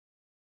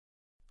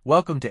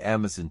Welcome to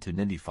Amazon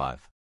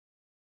 295.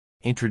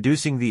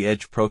 Introducing the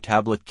Edge Pro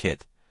Tablet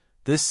Kit.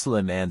 This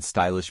slim and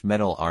stylish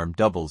metal arm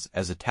doubles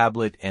as a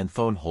tablet and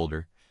phone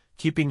holder,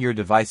 keeping your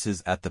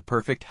devices at the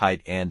perfect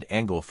height and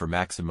angle for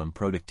maximum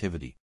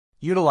productivity.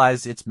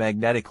 Utilize its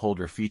magnetic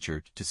holder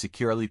feature to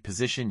securely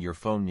position your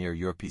phone near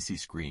your PC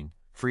screen,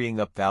 freeing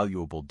up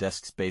valuable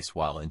desk space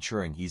while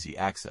ensuring easy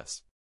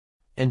access.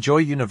 Enjoy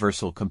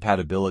universal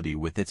compatibility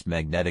with its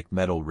magnetic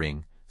metal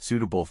ring,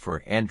 suitable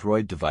for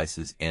Android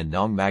devices and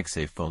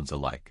non-MagSafe phones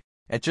alike.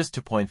 At just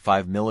 2.5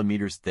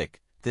 mm thick,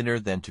 thinner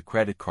than two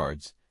credit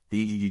cards,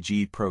 the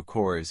Edge Pro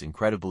Core is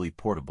incredibly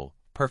portable,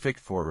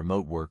 perfect for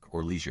remote work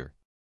or leisure.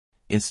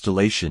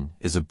 Installation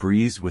is a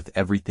breeze with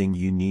everything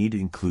you need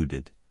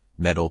included: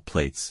 metal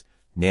plates,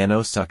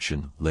 nano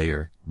suction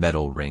layer,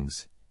 metal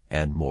rings,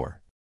 and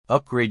more.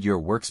 Upgrade your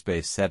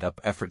workspace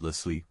setup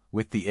effortlessly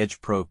with the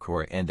Edge Pro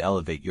Core and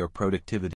elevate your productivity.